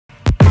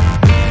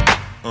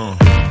Uh.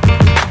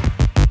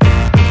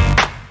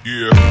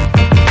 Yeah.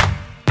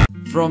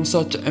 From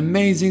such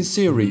amazing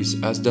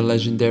series as the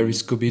legendary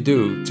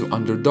Scooby-Doo to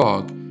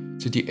Underdog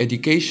to the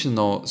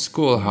educational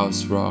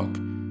Schoolhouse Rock,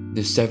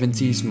 the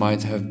 70s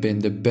might have been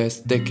the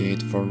best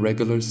decade for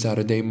regular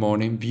Saturday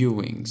morning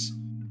viewings.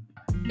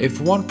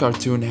 If one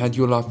cartoon had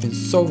you laughing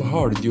so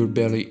hard you're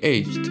barely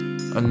aged,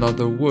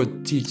 another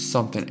would teach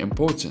something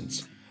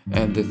important,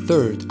 and the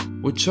third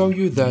would show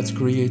you that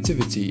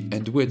creativity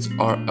and wit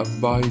are a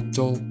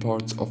vital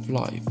part of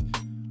life.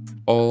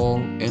 All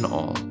in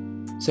all,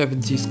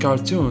 70s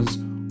cartoons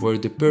were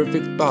the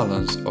perfect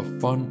balance of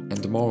fun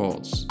and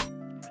morals.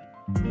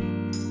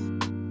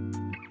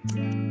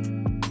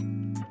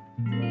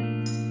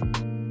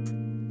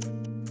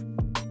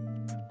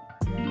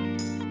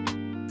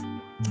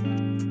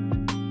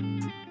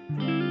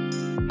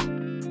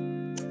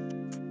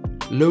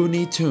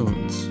 Looney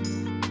Tunes.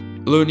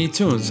 Looney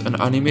Tunes, an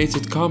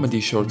animated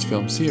comedy short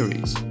film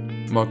series,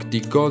 marked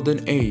the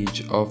golden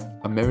age of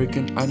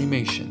American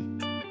animation.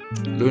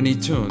 Looney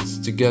Tunes,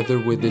 together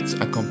with its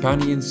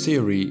accompanying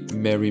series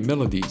Merry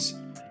Melodies,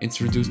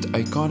 introduced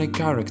iconic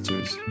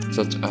characters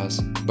such as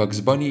Bugs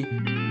Bunny,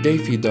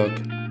 Daffy Duck,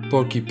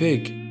 Porky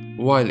Pig,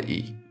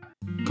 Wile-E,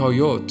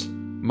 Coyote,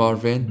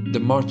 Marvin the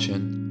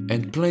Martian,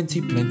 and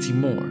plenty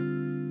more.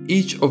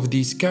 Each of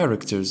these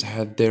characters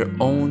had their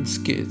own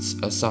skits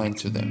assigned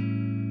to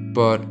them,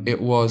 but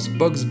it was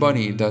Bugs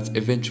Bunny that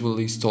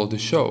eventually stole the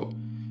show,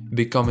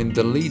 becoming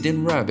the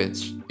leading rabbit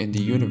in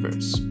the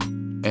universe.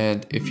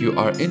 And if you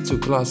are into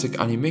classic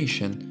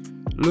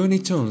animation, Looney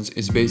Tunes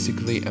is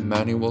basically a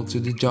manual to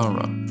the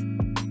genre.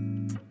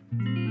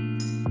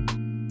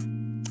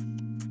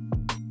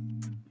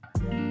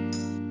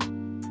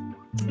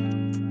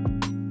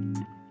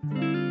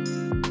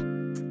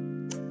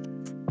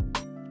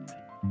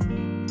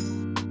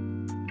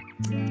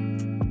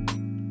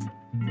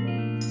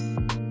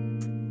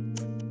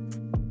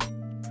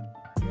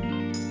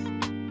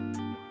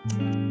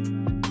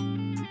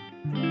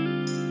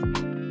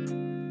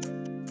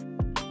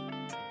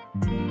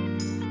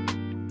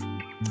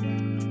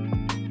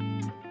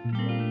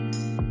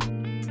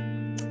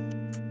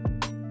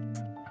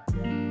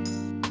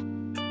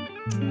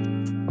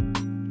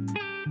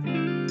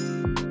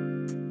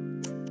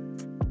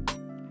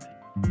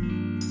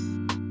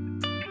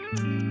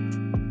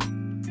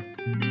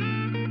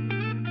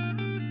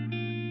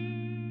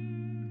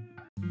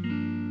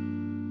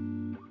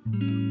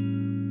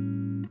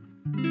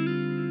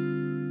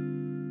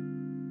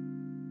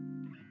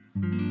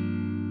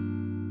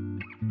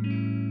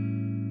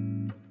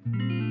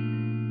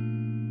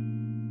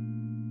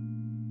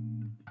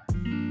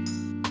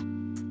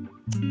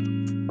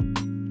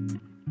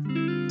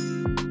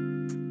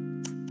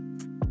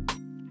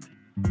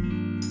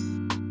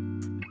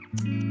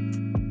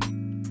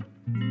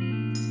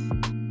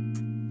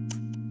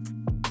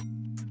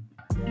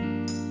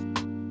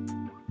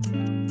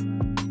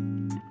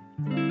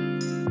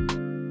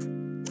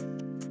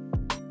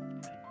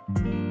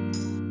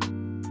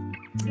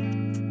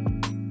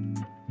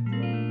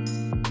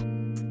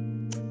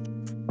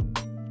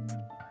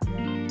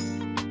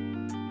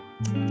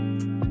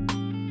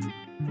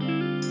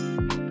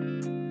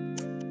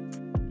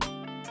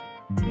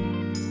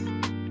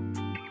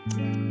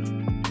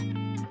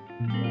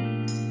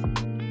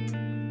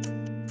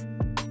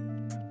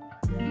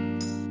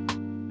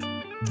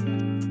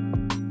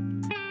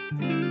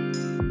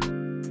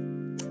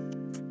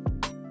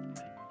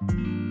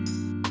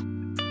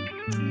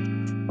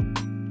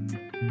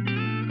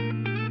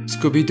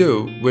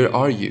 Scooby-Doo, Where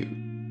Are You?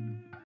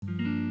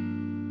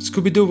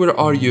 Scooby-Doo, Where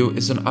Are You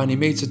is an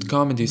animated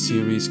comedy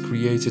series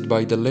created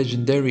by the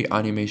legendary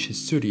animation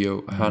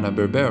studio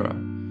Hanna-Barbera.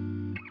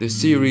 The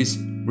series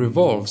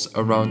revolves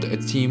around a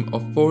team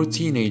of 4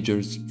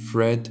 teenagers,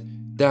 Fred,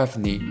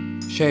 Daphne,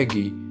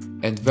 Shaggy,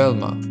 and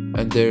Velma,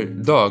 and their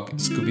dog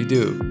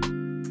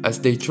Scooby-Doo, as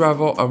they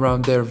travel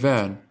around their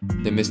van,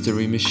 the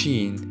Mystery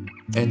Machine,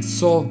 and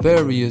solve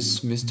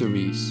various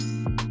mysteries.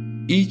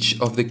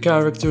 Each of the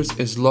characters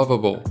is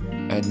lovable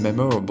and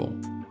memorable,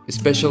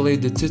 especially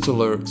the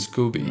titular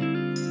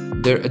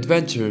Scooby. Their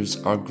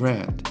adventures are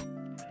grand,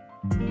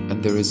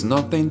 and there is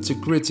nothing to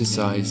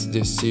criticize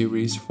this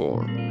series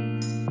for.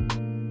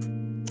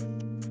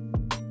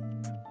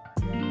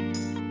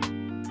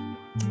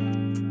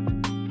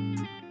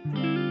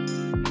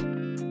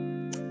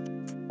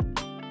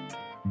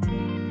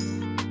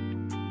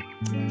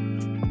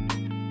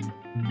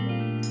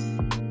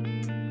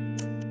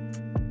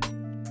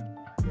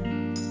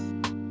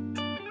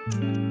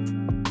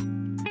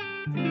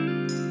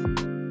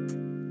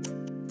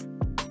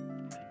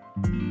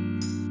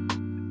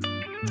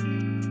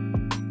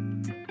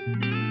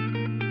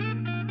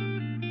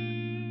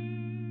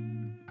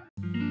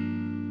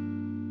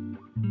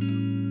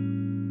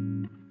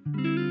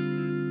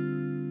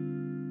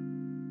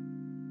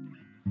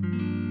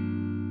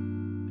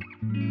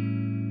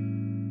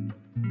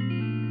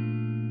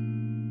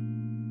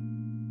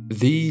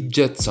 The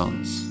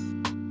Jetsons.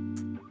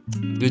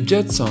 The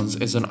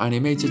Jetsons is an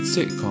animated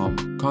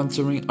sitcom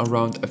centering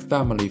around a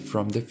family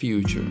from the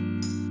future.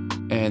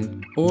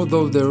 And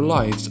although their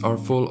lives are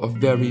full of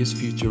various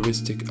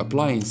futuristic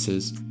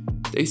appliances,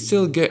 they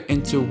still get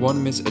into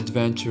one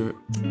misadventure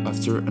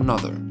after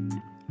another,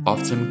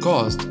 often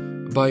caused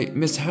by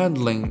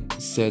mishandling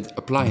said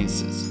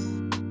appliances.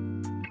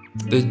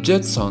 The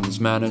Jetsons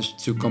managed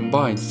to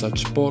combine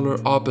such polar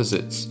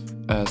opposites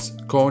as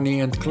corny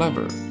and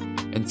clever,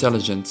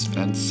 intelligent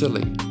and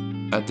silly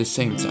at the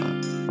same time,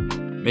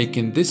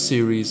 making this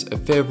series a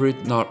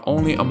favorite not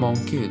only among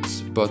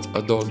kids but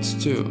adults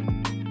too.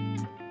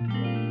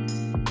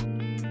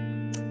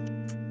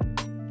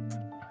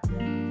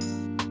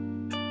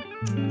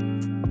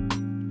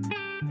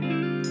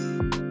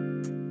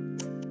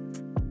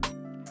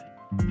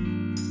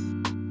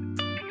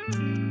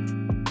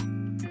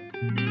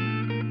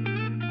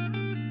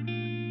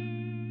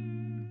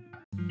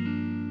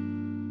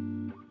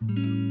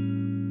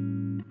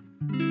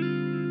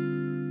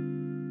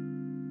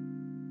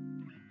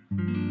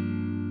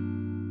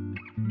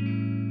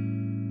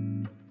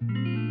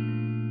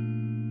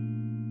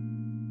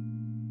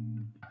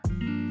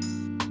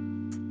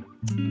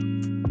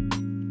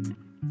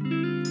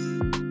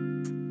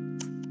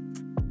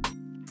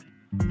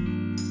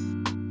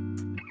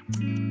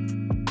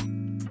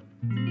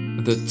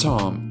 The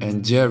Tom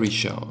and Jerry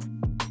Show.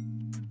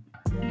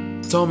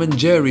 Tom and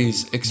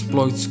Jerry's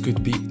exploits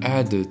could be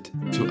added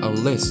to a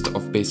list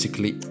of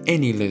basically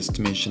any list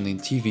mentioned in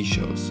TV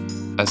shows,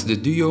 as the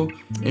duo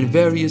in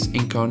various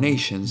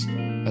incarnations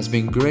has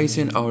been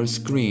gracing our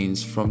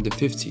screens from the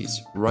 50s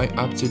right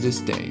up to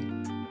this day.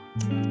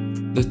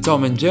 The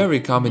Tom and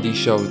Jerry comedy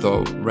show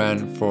though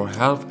ran for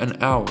half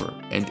an hour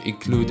and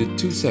included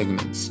 2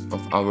 segments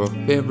of our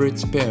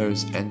favorite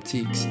pairs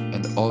antiques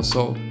and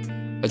also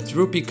a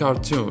droopy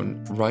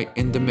cartoon right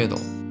in the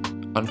middle.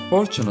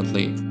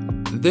 Unfortunately,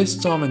 this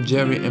Tom and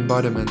Jerry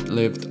embodiment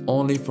lived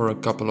only for a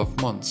couple of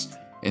months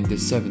in the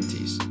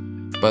 70s,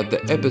 but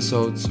the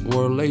episodes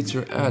were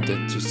later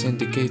added to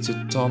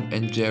syndicated Tom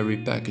and Jerry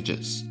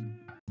packages.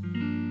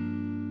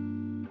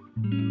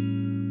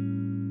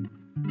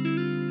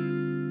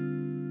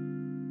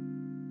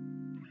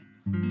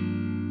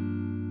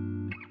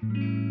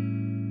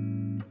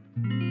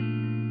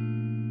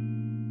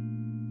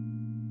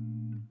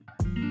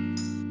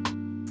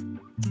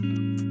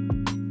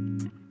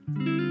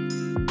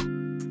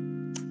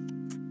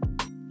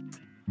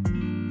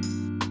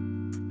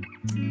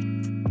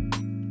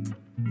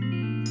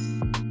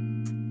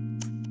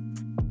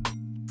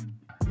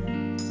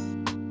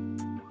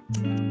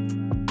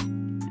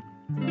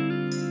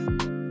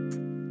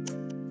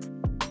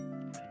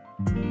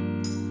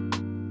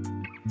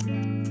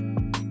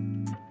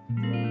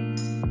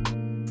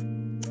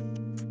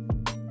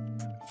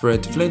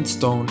 Fred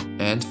Flintstone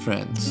and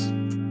Friends.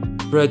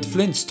 Fred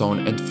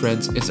Flintstone and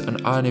Friends is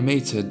an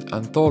animated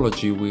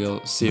anthology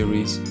wheel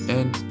series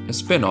and a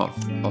spin-off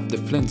of the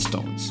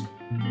Flintstones.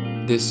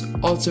 This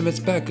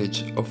ultimate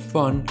package of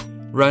fun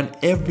ran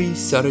every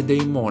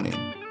Saturday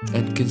morning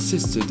and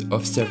consisted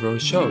of several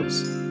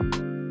shows,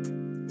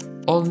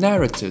 all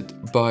narrated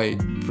by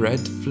Fred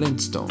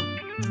Flintstone.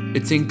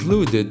 It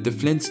included the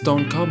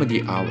Flintstone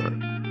Comedy Hour,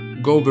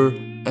 Gober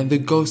and the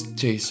Ghost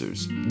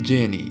Chasers,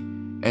 Jenny,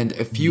 and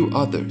a few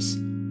others,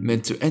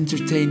 meant to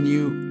entertain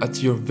you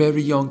at your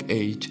very young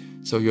age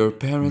so your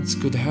parents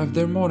could have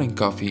their morning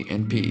coffee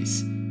in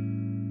peace.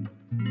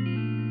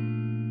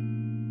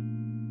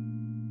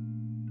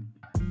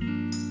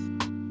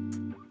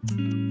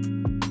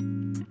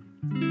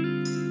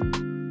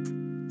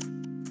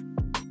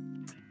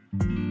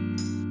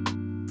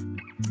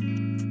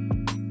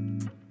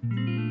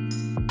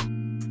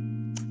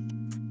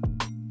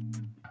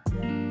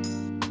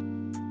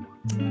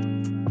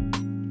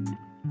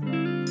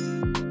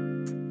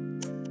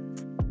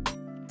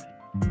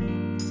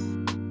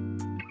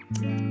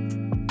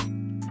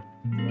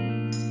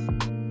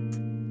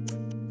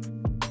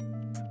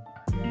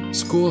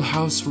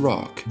 Schoolhouse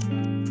Rock.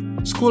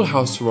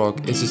 Schoolhouse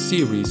Rock is a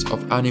series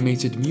of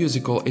animated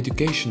musical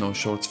educational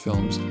short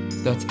films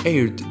that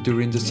aired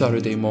during the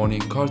Saturday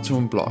morning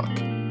cartoon block.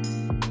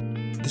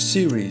 The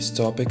series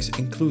topics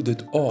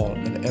included all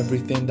and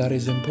everything that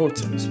is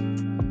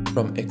important,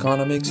 from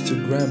economics to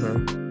grammar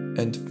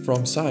and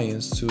from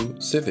science to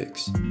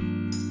civics.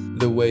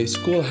 The way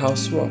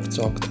Schoolhouse Rock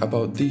talked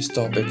about these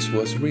topics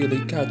was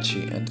really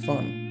catchy and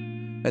fun.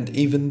 And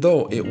even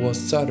though it was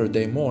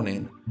Saturday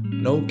morning,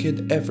 no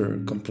kid ever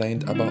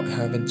complained about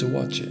having to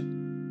watch it.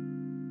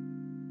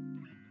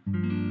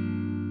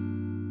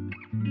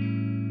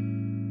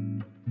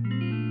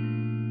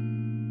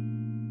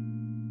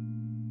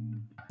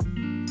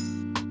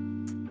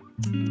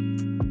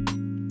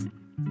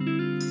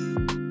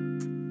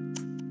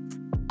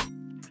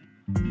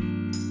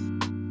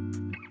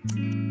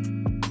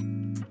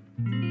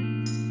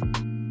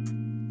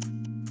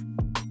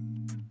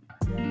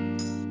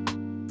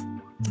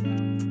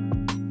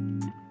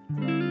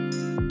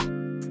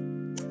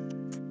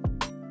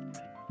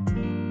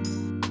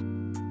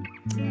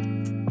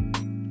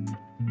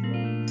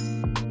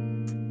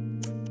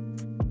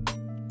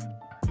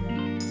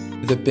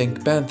 The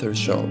Pink Panther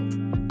Show.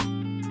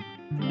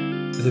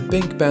 The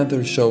Pink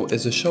Panther Show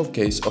is a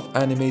showcase of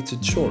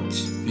animated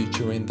shorts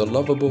featuring the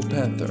lovable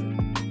panther.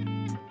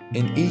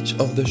 In each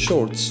of the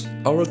shorts,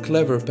 our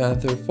clever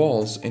panther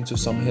falls into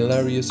some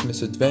hilarious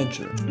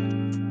misadventure,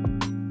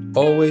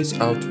 always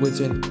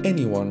outwitting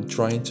anyone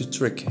trying to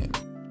trick him.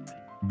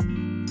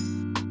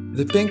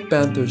 The Pink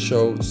Panther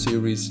Show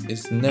series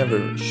is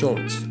never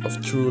short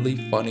of truly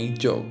funny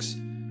jokes,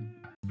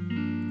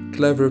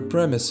 clever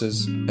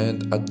premises,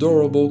 and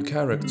adorable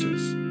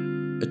characters.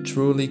 A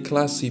truly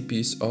classy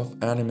piece of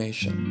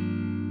animation.